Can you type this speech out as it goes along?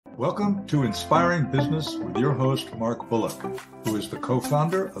Welcome to Inspiring Business with your host, Mark Bullock, who is the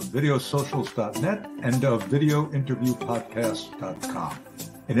co-founder of videosocials.net and of videointerviewpodcast.com.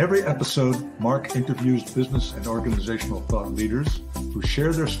 In every episode, Mark interviews business and organizational thought leaders who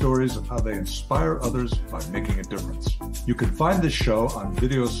share their stories of how they inspire others by making a difference. You can find this show on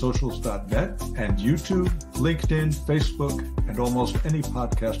videosocials.net and YouTube, LinkedIn, Facebook, and almost any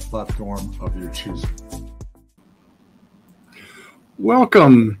podcast platform of your choosing.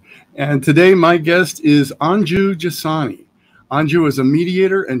 Welcome. And today my guest is Anju Jessani. Anju is a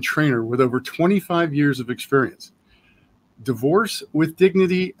mediator and trainer with over 25 years of experience. Divorce with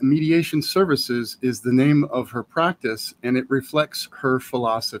Dignity Mediation Services is the name of her practice, and it reflects her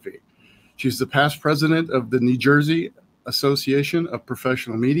philosophy. She's the past president of the New Jersey Association of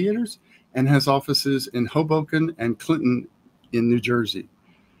Professional Mediators and has offices in Hoboken and Clinton in New Jersey.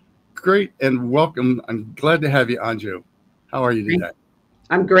 Great and welcome. I'm glad to have you, Anju. How are you today?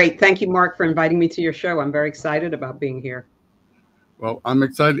 I'm great. Thank you, Mark, for inviting me to your show. I'm very excited about being here. Well, I'm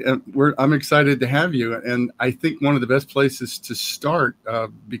excited. I'm excited to have you. And I think one of the best places to start,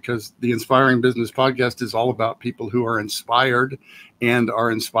 because the Inspiring Business podcast is all about people who are inspired and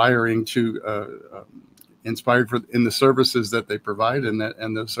are inspiring to inspired in the services that they provide,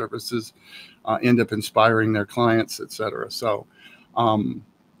 and those services end up inspiring their clients, et cetera. So,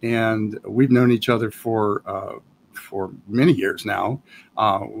 and we've known each other for many years now.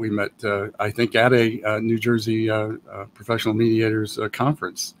 We met, I think, at a New Jersey Professional Mediators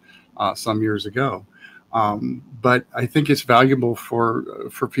conference some years ago. But I think it's valuable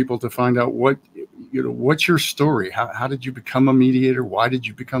for people to find out what's your story? How did you become a mediator? Why did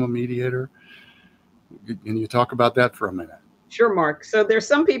you become a mediator? Can you talk about that for a minute? Sure, Mark. So there's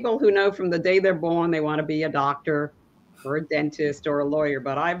some people who know from the day they're born they want to be a doctor or a dentist or a lawyer,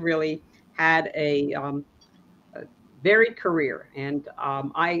 but I've really had a varied career. And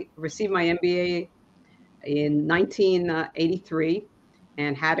I received my MBA in 1983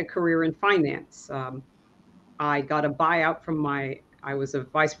 and had a career in finance. I got a buyout from I was a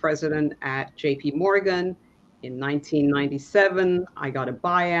vice president at JP Morgan. In 1997, I got a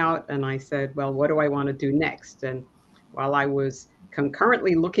buyout and I said, well, what do I want to do next? And while I was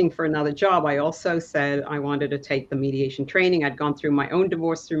concurrently looking for another job, I also said I wanted to take the mediation training. I'd gone through my own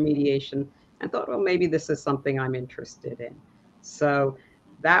divorce through mediation and thought, well, maybe this is something I'm interested in. So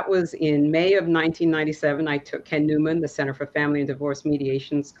that was in May of 1997. I took Ken Newman, the Center for Family and Divorce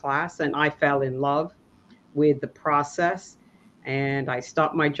Mediations class, and I fell in love with the process. And I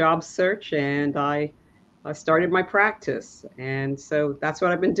stopped my job search and I started my practice. And so that's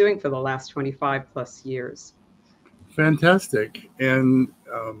what I've been doing for the last 25 plus years. Fantastic. And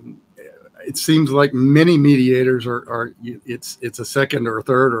it seems like many mediators it's a second or a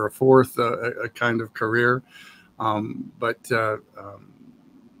third or a fourth a kind of career. So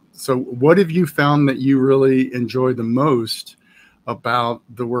what have you found that you really enjoy the most about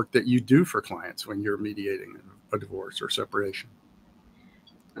the work that you do for clients when you're mediating a divorce or separation?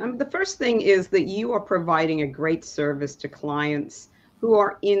 The first thing is that you are providing a great service to clients who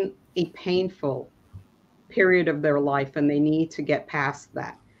are in a painful period of their life and they need to get past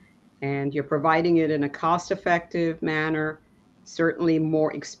that. And you're providing it in a cost-effective manner, certainly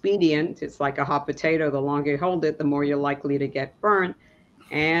more expedient. It's like a hot potato. The longer you hold it, the more you're likely to get burnt.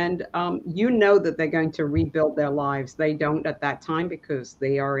 And you know that they're going to rebuild their lives. They don't at that time because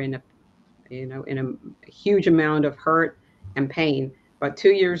they are in a huge amount of hurt and pain. But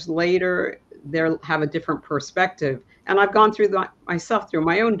 2 years later, they'll have a different perspective. And I've gone through that myself through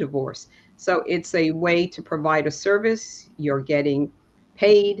my own divorce. So it's a way to provide a service. You're getting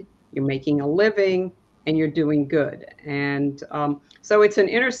paid, you're making a living, and you're doing good. And so it's an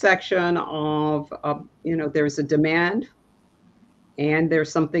intersection of, there's a demand and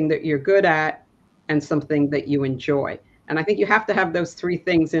there's something that you're good at and something that you enjoy. And I think you have to have those three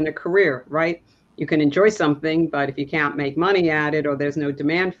things in a career, right? You can enjoy something, but if you can't make money at it or there's no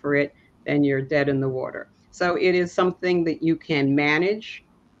demand for it, then you're dead in the water. So it is something that you can manage.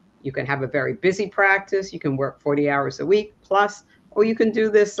 You can have a very busy practice. You can work 40 hours a week plus, or you can do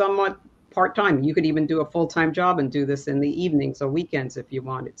this somewhat part-time. You could even do a full-time job and do this in the evenings or weekends if you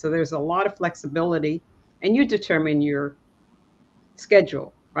wanted. So there's a lot of flexibility and you determine your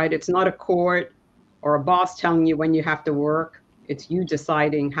schedule, right? It's not a court or a boss telling you when you have to work. It's you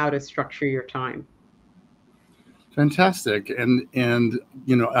deciding how to structure your time. Fantastic. And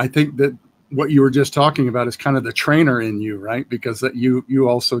I think that what you were just talking about is kind of the trainer in you, right? Because that you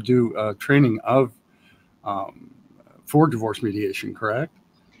also do training for divorce mediation, correct?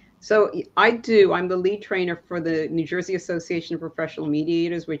 So I do. I'm the lead trainer for the New Jersey Association of Professional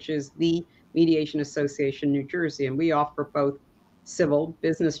Mediators, which is the Mediation Association New Jersey. And we offer both civil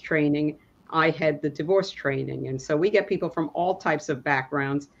business training. I head the divorce training. And so we get people from all types of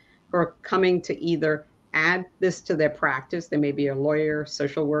backgrounds who are coming to either add this to their practice. They may be a lawyer,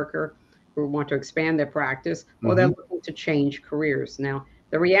 social worker who want to expand their practice, or they're looking to change careers. Now,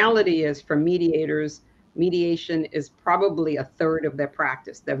 the reality is for mediators, mediation is probably a third of their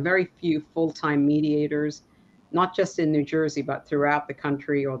practice. There are very few full-time mediators, not just in New Jersey, but throughout the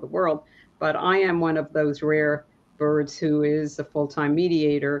country or the world. But I am one of those rare birds who is a full-time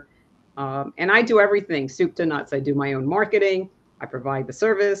mediator. And I do everything, soup to nuts. I do my own marketing. I provide the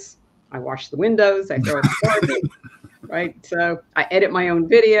service. I wash the windows. I throw out the garbage, right? So I edit my own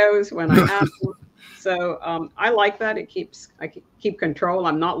videos when I have them. So I like that. I keep control.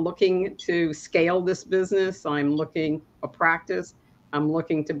 I'm not looking to scale this business. I'm looking for practice. I'm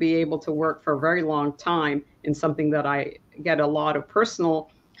looking to be able to work for a very long time in something that I get a lot of personal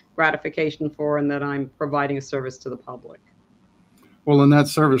gratification for, and that I'm providing a service to the public. Well, and that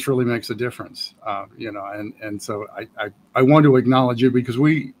service really makes a difference, and so I want to acknowledge you because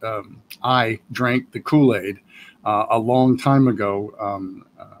I drank the Kool-Aid a long time ago.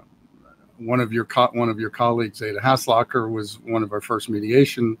 One of your colleagues, Ada Haslocker, was one of our first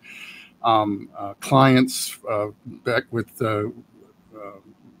mediation clients back with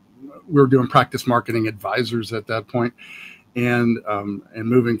we were doing practice marketing advisors at that point, and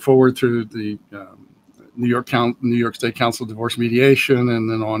moving forward through the New York State Council of Divorce Mediation, and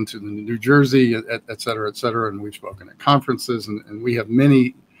then on to the New Jersey, et cetera, et cetera. And we've spoken at conferences, and we have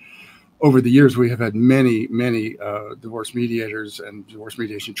many, over the years, we have had many divorce mediators and divorce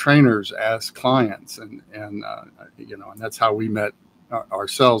mediation trainers as clients, and that's how we met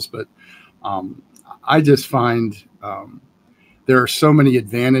ourselves. But I just find there are so many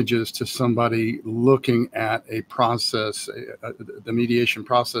advantages to somebody looking at a process, the mediation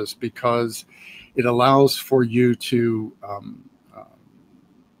process, because it allows for you to,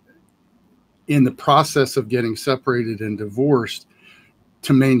 in the process of getting separated and divorced,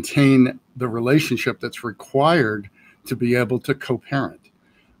 to maintain the relationship that's required to be able to co-parent,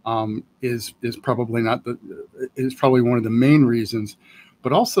 is probably one of the main reasons,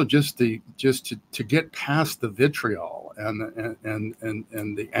 but also just to get past the vitriol and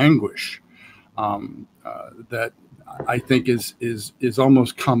the anguish that I think is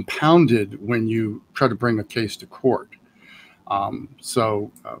almost compounded when you try to bring a case to court.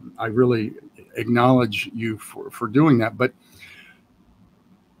 So I really acknowledge you for doing that. But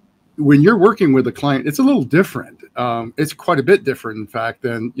when you're working with a client, it's a little different. It's quite a bit different, in fact,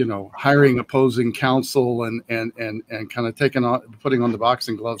 than hiring opposing counsel and kind of putting on the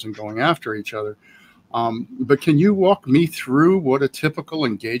boxing gloves and going after each other. But can you walk me through what a typical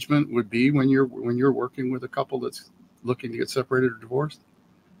engagement would be when you're working with a couple that's looking to get separated or divorced?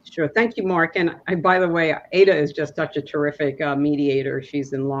 Sure. Thank you, Mark. And by the way, Ada is just such a terrific mediator.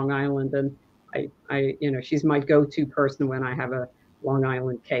 She's in Long Island, and she's my go-to person when I have a Long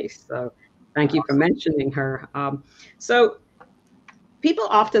Island case. So thank you for mentioning her. So people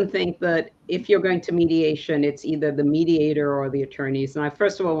often think that if you're going to mediation, it's either the mediator or the attorneys. And I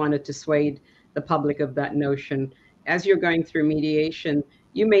first of all wanted to dissuade the public of that notion. As you're going through mediation,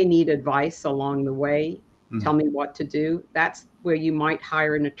 you may need advice along the way. Tell me what to do. That's where you might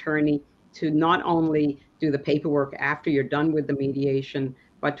hire an attorney to not only do the paperwork after you're done with the mediation,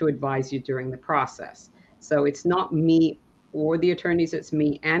 but to advise you during the process. So it's not me or the attorneys, it's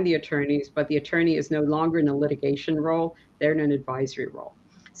me and the attorneys, but the attorney is no longer in a litigation role, they're in an advisory role.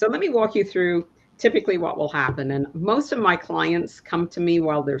 So let me walk you through typically what will happen. And most of my clients come to me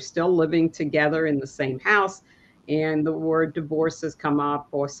while they're still living together in the same house, and the word divorce has come up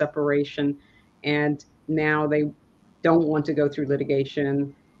or separation, and now they don't want to go through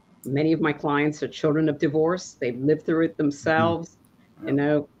litigation. Many of my clients are children of divorce. They've lived through it themselves.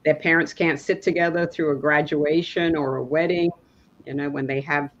 Their parents can't sit together through a graduation or a wedding. When they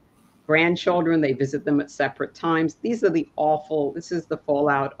have grandchildren, they visit them at separate times. This is the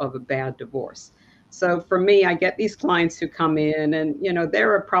fallout of a bad divorce. So for me, I get these clients who come in and,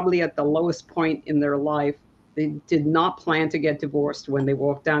 they're probably at the lowest point in their life. They did not plan to get divorced when they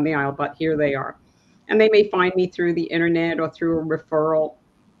walked down the aisle, but here they are. And they may find me through the internet or through a referral.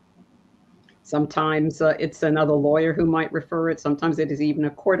 Sometimes it's another lawyer who might refer it. Sometimes it is even a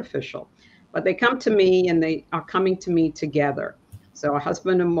court official. But they come to me, and they are coming to me together. So a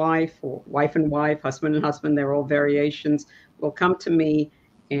husband and wife, or wife and wife, husband and husband, they're all variations, will come to me,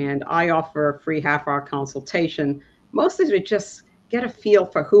 and I offer a free half-hour consultation, mostly to just get a feel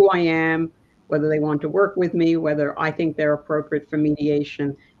for who I am, whether they want to work with me, whether I think they're appropriate for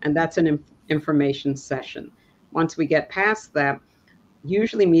mediation, and that's an information session. Once we get past that,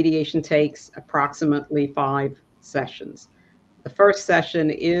 usually mediation takes approximately 5 sessions. The first session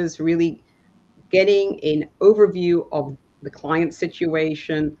is really getting an overview of the client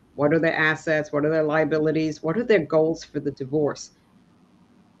situation. What are their assets? What are their liabilities? What are their goals for the divorce?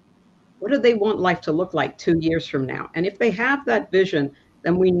 What do they want life to look like 2 years from now? And if they have that vision,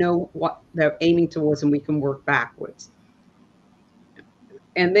 then we know what they're aiming towards and we can work backwards.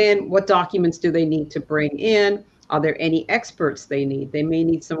 And then what documents do they need to bring in? Are there any experts they need? They may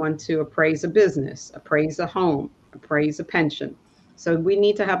need someone to appraise a business, appraise a home, appraise a pension. So we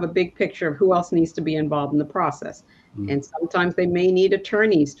need to have a big picture of who else needs to be involved in the process. And sometimes they may need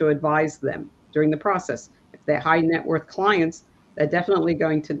attorneys to advise them during the process. If they're high net worth clients, they're definitely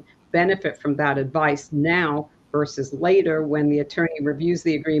going to benefit from that advice now versus later when the attorney reviews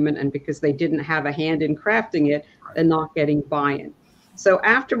the agreement, and because they didn't have a hand in crafting it, they're not getting buy-in. So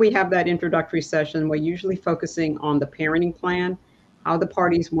after we have that introductory session, we're usually focusing on the parenting plan, how the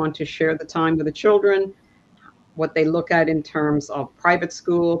parties want to share the time with the children, what they look at in terms of private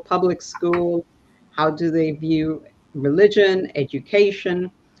school, public school, how do they view religion, education,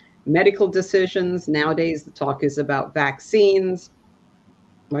 medical decisions. Nowadays, the talk is about vaccines,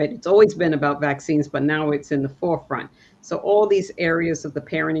 right? It's always been about vaccines, but now it's in the forefront. So all these areas of the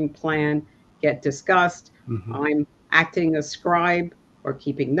parenting plan get discussed. I'm acting as scribe or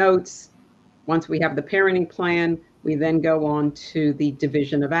keeping notes. Once we have the parenting plan, we then go on to the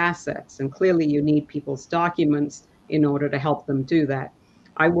division of assets. And clearly you need people's documents in order to help them do that.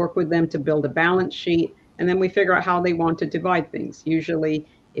 I work with them to build a balance sheet, and then we figure out how they want to divide things. Usually,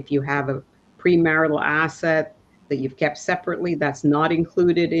 if you have a premarital asset that you've kept separately, that's not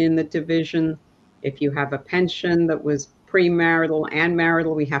included in the division. If you have a pension that was premarital and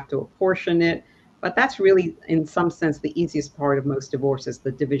marital, we have to apportion it. But that's really, in some sense, the easiest part of most divorces,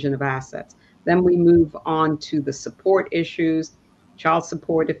 the division of assets. Then we move on to the support issues, child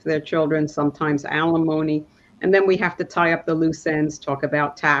support if they're children, sometimes alimony. And then we have to tie up the loose ends, talk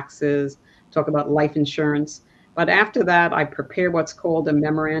about taxes, talk about life insurance. But after that, I prepare what's called a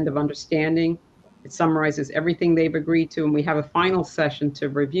memorandum of understanding. It summarizes everything they've agreed to, and we have a final session to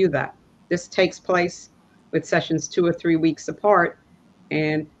review that. This takes place with sessions 2 or 3 weeks apart,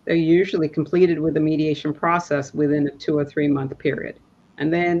 and they're usually completed with the mediation process within a 2 or 3 month period.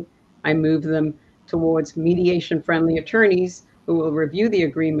 And then I move them towards mediation-friendly attorneys who will review the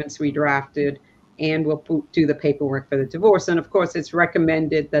agreements we drafted and will do the paperwork for the divorce. And of course, it's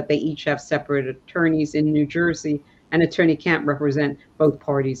recommended that they each have separate attorneys. In New Jersey, an attorney can't represent both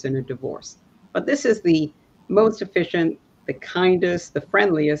parties in a divorce. But this is the most efficient, the kindest, the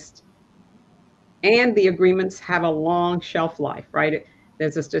friendliest, and the agreements have a long shelf life, right?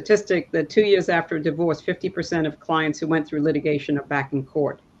 There's a statistic that 2 years after a divorce, 50% of clients who went through litigation are back in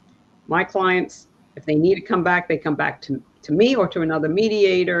court. My clients, if they need to come back, they come back to me or to another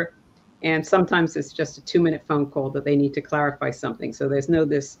mediator. And sometimes it's just a 2-minute phone call that they need to clarify something. So there's no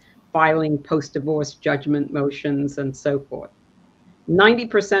this filing post-divorce judgment motions and so forth.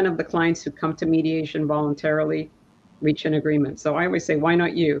 90% of the clients who come to mediation voluntarily reach an agreement. So I always say, why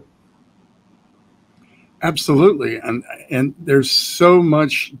not you? Absolutely. And there's so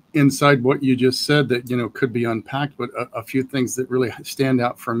much inside what you just said that, could be unpacked. But a few things that really stand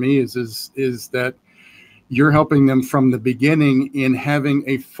out for me is that you're helping them from the beginning in having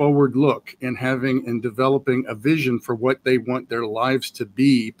a forward look and developing a vision for what they want their lives to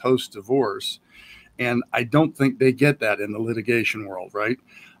be post-divorce. And I don't think they get that in the litigation world, right?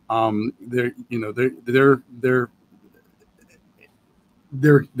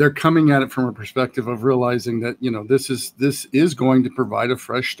 They're coming at it from a perspective of realizing that, this is going to provide a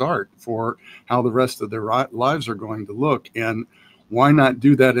fresh start for how the rest of their lives are going to look. And why not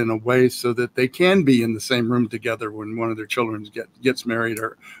do that in a way so that they can be in the same room together when one of their children gets married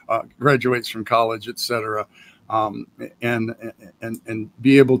or graduates from college, et cetera, and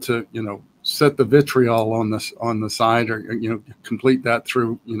be able to, set the vitriol on the side, or complete that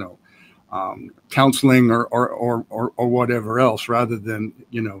through counseling or whatever else, rather than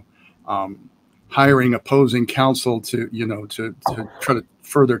hiring opposing counsel to try to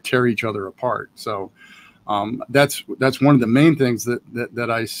further tear each other apart. So that's one of the main things that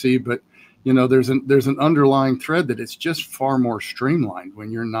I see. But there's an underlying thread that it's just far more streamlined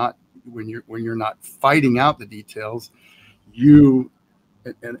when you're not fighting out the details.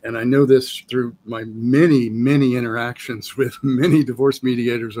 And I know this through my many interactions with many divorce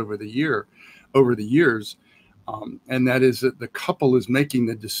mediators over the years, and that is that the couple is making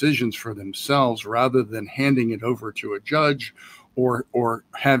the decisions for themselves rather than handing it over to a judge or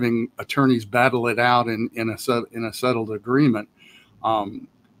having attorneys battle it out in a settled agreement.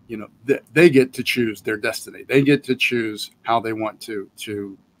 They get to choose their destiny. They get to choose how they want to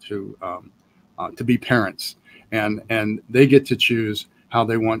be parents. and they get to choose how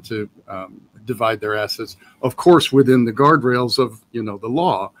they want to divide their assets, of course, within the guardrails of the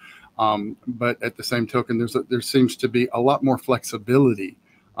law. But at the same token, there seems to be a lot more flexibility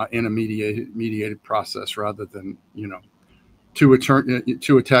in a mediated process, rather than two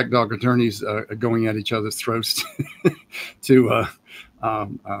attack dog attorneys going at each other's throats to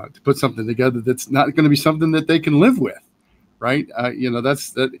put something together that's not going to be something that they can live with, right? And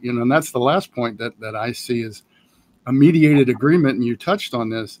that's the last point that I see is a mediated agreement, and you touched on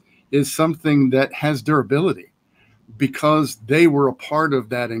this, is something that has durability because they were a part of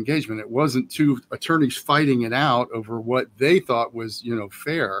that engagement. It wasn't two attorneys fighting it out over what they thought was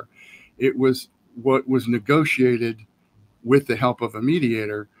fair. It was what was negotiated with the help of a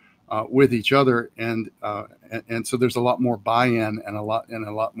mediator with each other, and so there's a lot more buy-in and a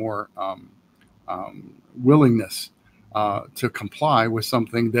lot more willingness to comply with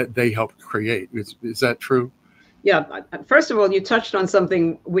something that they helped create. Is that true? Yeah. First of all, you touched on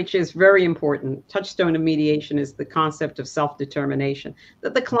something which is very important. Touchstone of mediation is the concept of self-determination,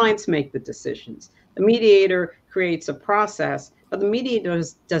 that the clients make the decisions. The mediator creates a process, but the mediator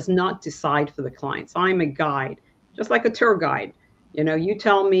does not decide for the clients. I'm a guide, just like a tour guide. You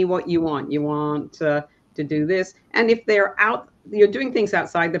tell me what you want. You want to do this. And if you're doing things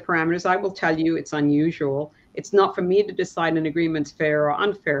outside the parameters, I will tell you it's unusual. It's not for me to decide an agreement's fair or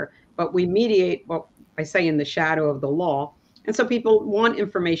unfair, but we mediate what I say in the shadow of the law. And so people want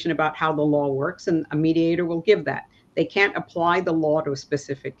information about how the law works, and a mediator will give that. They can't apply the law to a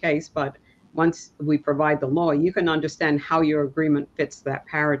specific case, but once we provide the law, you can understand how your agreement fits that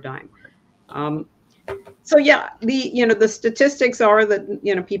paradigm. So yeah, the statistics are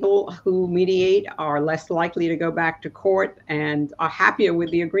that people who mediate are less likely to go back to court and are happier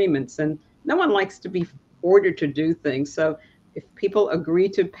with the agreements. And no one likes to be ordered to do things. So if people agree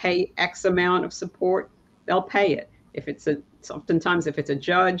to pay X amount of support, they'll pay it. Oftentimes if it's a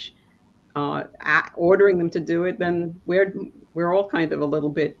judge ordering them to do it, then we're all kind of a little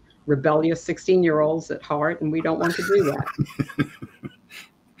bit rebellious 16-year-olds at heart, and we don't want to do that.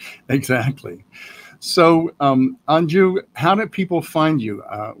 Exactly. So, Anju, how do people find you?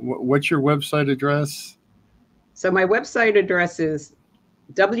 What's your website address? So my website address is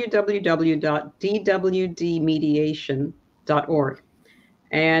www.dwdmediation.org.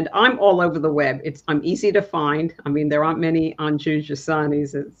 And I'm all over the web. I'm easy to find. I mean, there aren't many Anju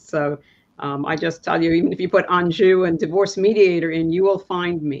Jessanis. So I just tell you, even if you put Anju and divorce mediator in, you will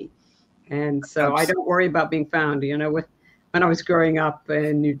find me. And so I don't worry about being found. When I was growing up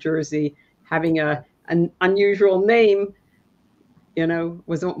in New Jersey, having an unusual name,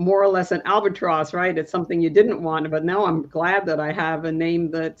 was more or less an albatross, right? It's something you didn't want, but now I'm glad that I have a name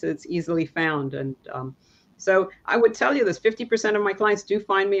that's easily found. And so I would tell you this, 50% of my clients do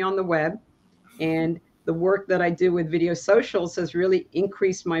find me on the web, and the work that I do with video socials has really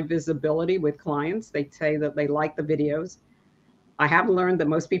increased my visibility with clients. They say that they like the videos. I have learned that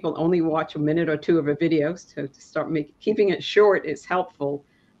most people only watch a minute or two of a video, so to start keeping it short is helpful.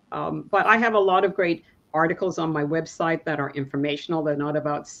 But I have a lot of great articles on my website that are informational. They're not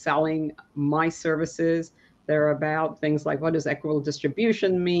about selling my services. They're about things like, what does equitable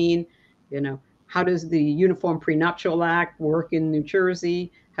distribution mean? How does the Uniform Prenuptial Act work in New Jersey?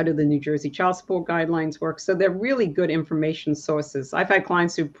 How do the New Jersey Child Support Guidelines work? So they're really good information sources. I've had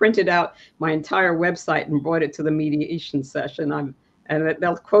clients who printed out my entire website and brought it to the mediation session. And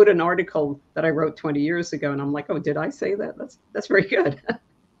they'll quote an article that I wrote 20 years ago, and I'm like, oh, did I say that? That's very good.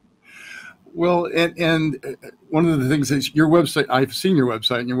 Well, and one of the things is your website, I've seen your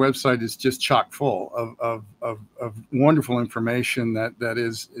website, and your website is just chock full of wonderful information that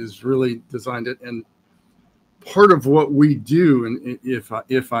is really designed it. And part of what we do, and if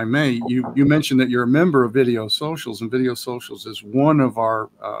I may, you mentioned that you're a member of Video Socials, and Video Socials is one of our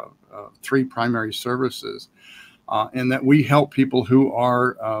 3 primary services, and that we help people who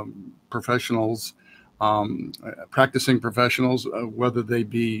are professionals, practicing professionals, whether they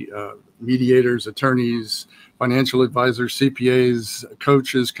be mediators, attorneys, financial advisors, CPAs,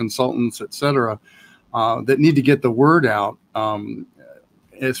 coaches, consultants, etc., that need to get the word out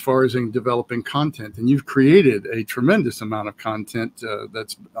as far as in developing content. And you've created a tremendous amount of content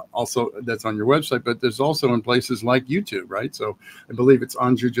that's on your website, but there's also in places like YouTube, right? So I believe it's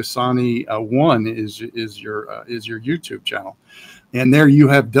Anju Jessani 1 is your YouTube channel, and there you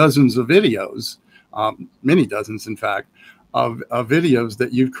have dozens of videos. Many dozens, in fact, of videos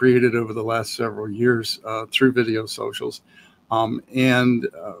that you've created over the last several years through Video Socials. And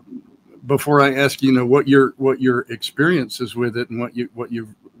before I ask what your experience is with it and what you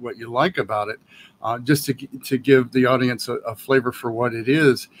like about it, just to give the audience a flavor for what it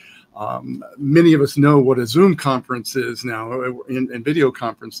is, Many of us know what a Zoom conference is now, and video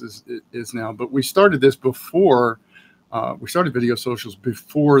conferences is now, but we started this before, we started video socials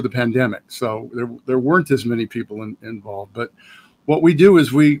before the pandemic. So there weren't as many people involved. But what we do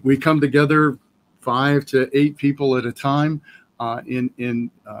is we come together 5 to 8 people at a time in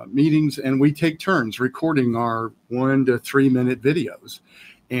meetings, and we take turns recording our 1 to 3 minute videos,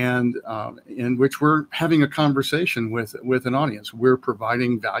 and in which we're having a conversation with an audience. We're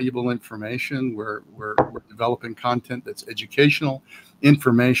providing valuable information. We're developing content that's educational,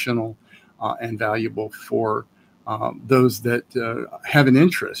 informational, and valuable for those that have an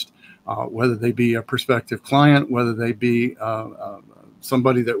interest, whether they be a prospective client, whether they be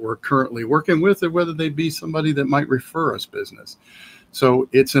somebody that we're currently working with, or whether they be somebody that might refer us business. So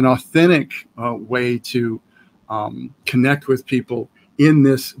it's an authentic way to connect with people in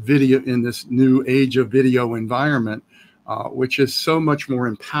this new age of video environment, which is so much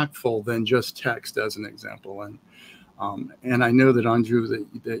more impactful than just text, as an example. And I know that,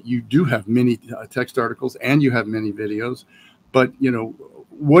 Anju, that you do have many text articles and you have many videos, but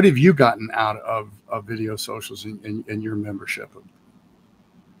what have you gotten out of video socials in your membership?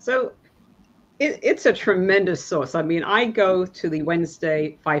 So it's a tremendous source. I mean, I go to the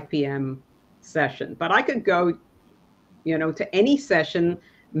Wednesday 5 p.m. session, but I could go, to any session,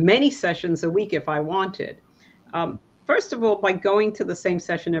 many sessions a week if I wanted. First of all, by going to the same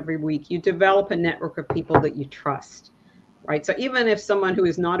session every week, you develop a network of people that you trust, right? So even if someone who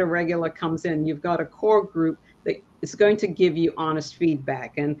is not a regular comes in, you've got a core group that is going to give you honest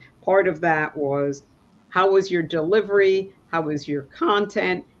feedback. And part of that was, how was your delivery? How was your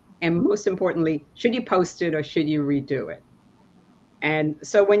content? And most importantly, should you post it or should you redo it? And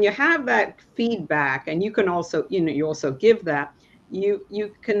so when you have that feedback, and you can also, you also give that, you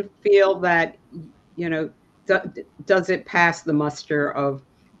can feel that, does it pass the muster of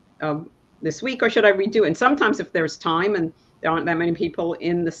this week, or should I redo it? And sometimes if there's time and there aren't that many people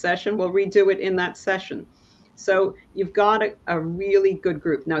in the session, we'll redo it in that session. So you've got a really good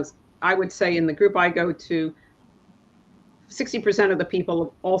group. Now, I would say in the group I go to, 60% of the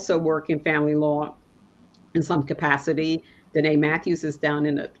people also work in family law in some capacity. Danae Matthews is down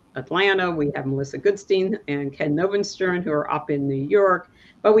in Atlanta. We have Melissa Goodstein and Ken Novenstern, who are up in New York.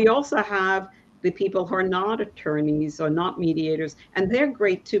 But we also have the people who are not attorneys or not mediators, and they're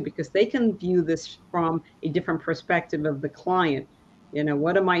great too, because they can view this from a different perspective of the client.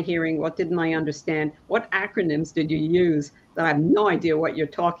 What am I hearing? What didn't I understand? What acronyms did you use that I have no idea what you're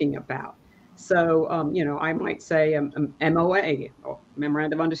talking about? So, I might say MOA, or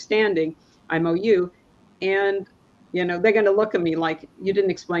Memorandum of Understanding, MOU, and, they're going to look at me like, you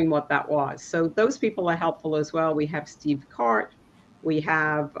didn't explain what that was. So those people are helpful as well. We have Steve Cart. We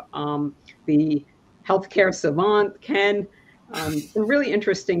have the healthcare savant, Ken, some really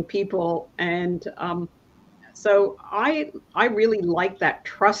interesting people. And so I really like that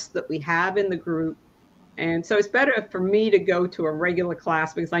trust that we have in the group. And so it's better for me to go to a regular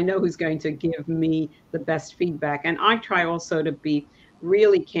class because I know who's going to give me the best feedback. And I try also to be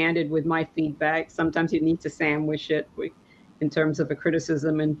really candid with my feedback. Sometimes you need to sandwich it in terms of a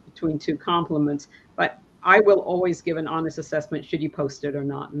criticism in between 2 compliments. But I will always give an honest assessment, should you post it or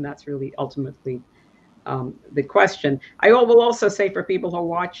not? And that's really ultimately the question. I will also say, for people who are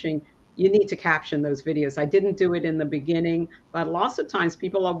watching, you need to caption those videos. I didn't do it in the beginning, but lots of times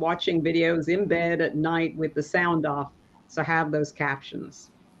people are watching videos in bed at night with the sound off. So have those captions.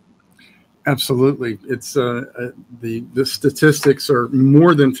 Absolutely. It's the statistics are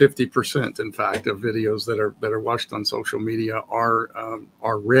more than 50%, in fact, of videos that are watched on social media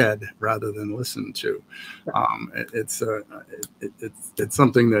are read rather than listened to. It's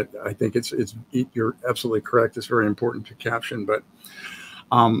something that I think you're absolutely correct. It's very important to caption. But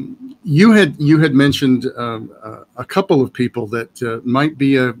you had mentioned a couple of people that might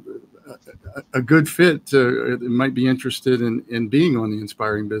be a good fit, might be interested in being on the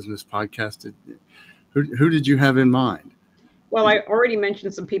Inspiring Business podcast. Who did you have in mind? Well, I already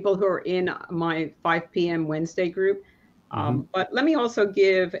mentioned some people who are in my 5 p.m. Wednesday group, but let me also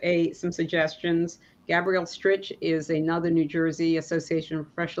give some suggestions. Gabrielle Stritch is another New Jersey Association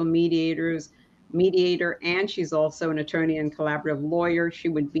of Professional mediator, and she's also an attorney and collaborative lawyer. She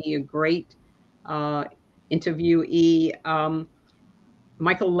would be a great interviewee.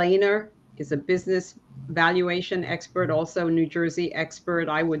 Michael Lehner is a business valuation expert, also a New Jersey expert.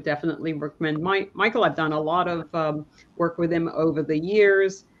 I would definitely recommend Michael. I've done a lot of work with him over the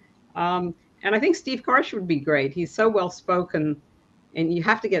years. And I think Steve Karsh would be great. He's so well spoken, and you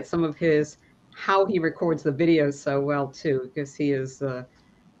have to get some of how he records the videos so well too, because he's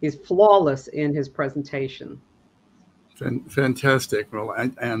flawless in his presentation. Fantastic. Well,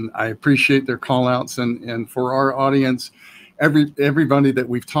 and I appreciate their call outs, and for our audience, everybody that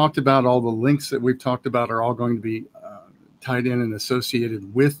we've talked about, all the links that we've talked about are all going to be tied in and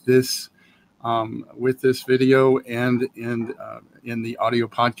associated with this video and in the audio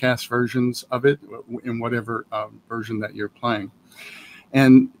podcast versions of it, in whatever version that you're playing.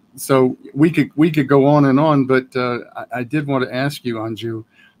 And so we could go on, but I did want to ask you, Anju,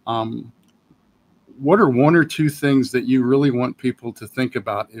 what are one or two things that you really want people to think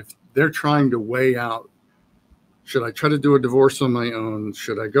about if they're trying to weigh out, should I try to do a divorce on my own?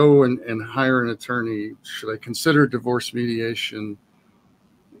 Should I go and hire an attorney? Should I consider divorce mediation?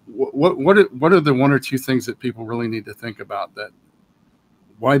 What are the one or two things that people really need to think about, that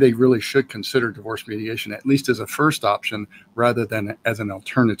why they really should consider divorce mediation, at least as a first option rather than as an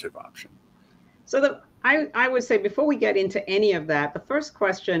alternative option? So I would say, before we get into any of that, the first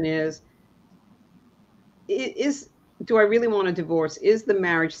question is do I really want a divorce? Is the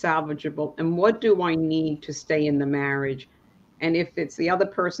marriage salvageable? And what do I need to stay in the marriage? And if it's the other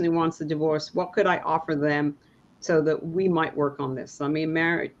person who wants the divorce, what could I offer them so that we might work on this? I mean,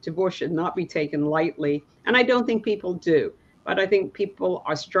 divorce should not be taken lightly. And I don't think people do, but I think people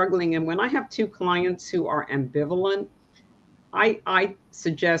are struggling. And when I have two clients who are ambivalent, I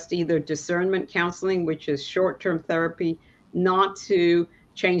suggest either discernment counseling, which is short-term therapy, not to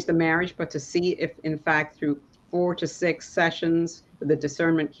change the marriage, but to see if, in fact, through 4 to 6 sessions with a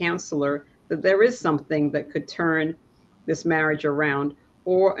discernment counselor, that there is something that could turn this marriage around,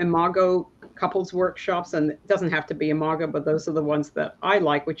 or Imago couples workshops. And it doesn't have to be Imago, but those are the ones that I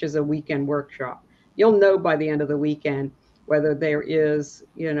like, which is a weekend workshop. You'll know by the end of the weekend whether there is,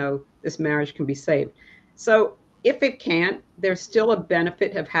 this marriage can be saved. So if it can't, there's still a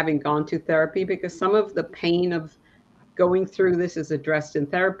benefit of having gone to therapy, because some of the pain of going through this is addressed in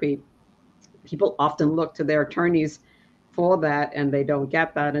therapy. People often look to their attorneys for that, and they don't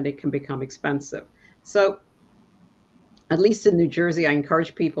get that, and it can become expensive. So at least in New Jersey, I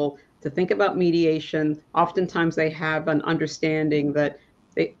encourage people to think about mediation. Oftentimes they have an understanding that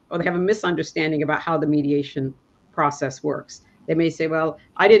they have a misunderstanding about how the mediation process works. They may say, well,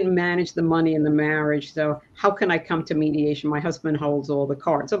 I didn't manage the money in the marriage, so how can I come to mediation? My husband holds all the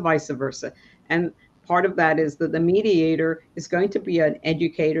cards, or vice versa. And part of that is that the mediator is going to be an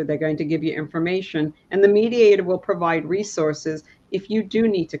educator. They're going to give you information, and the mediator will provide resources if you do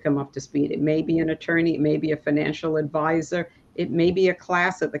need to come up to speed. It may be an attorney, it may be a financial advisor, it may be a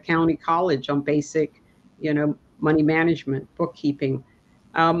class at the county college on basic, money management, bookkeeping.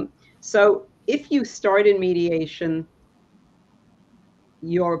 So if you start in mediation,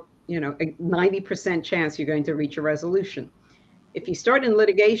 you're, a 90% chance you're going to reach a resolution. If you start in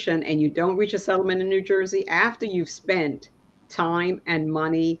litigation and you don't reach a settlement in New Jersey, after you've spent time and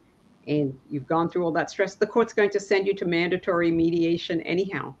money and you've gone through all that stress, the court's going to send you to mandatory mediation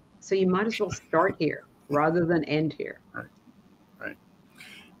anyhow. So you might as well start here rather than end here. Right.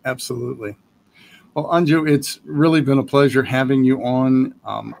 Absolutely. Well, Anju, it's really been a pleasure having you on.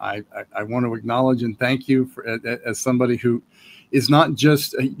 I want to acknowledge and thank you as somebody who is not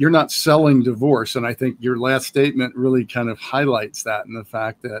just, you're not selling divorce. And I think your last statement really kind of highlights that, and the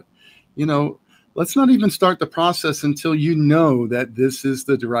fact that, let's not even start the process until you know that this is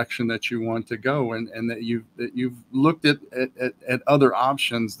the direction that you want to go, and that you've looked at other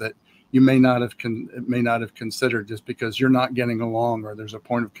options that you may not have considered, just because you're not getting along, or there's a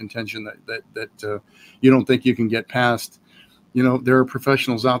point of contention that you don't think you can get past. There are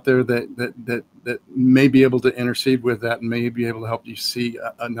professionals out there that may be able to intercede with that and may be able to help you see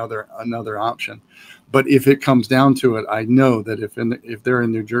another option. But if it comes down to it, I know that if they're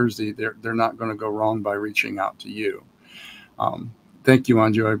in New Jersey, they're not going to go wrong by reaching out to you. Thank you,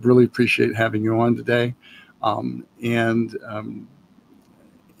 Anju. I really appreciate having you on today, and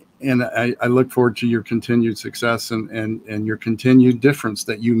I look forward to your continued success and your continued difference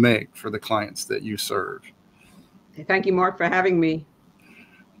that you make for the clients that you serve. Thank you, Mark, for having me.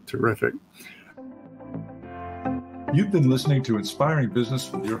 Terrific. You've been listening to Inspiring Business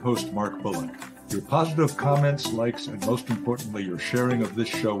with your host, Mark Bullock. Your positive comments, likes, and most importantly, your sharing of this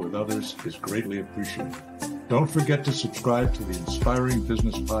show with others is greatly appreciated. Don't forget to subscribe to the Inspiring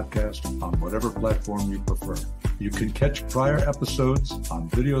Business Podcast on whatever platform you prefer. You can catch prior episodes on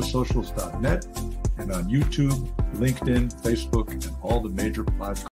videosocials.net and on YouTube, LinkedIn, Facebook, and all the major podcast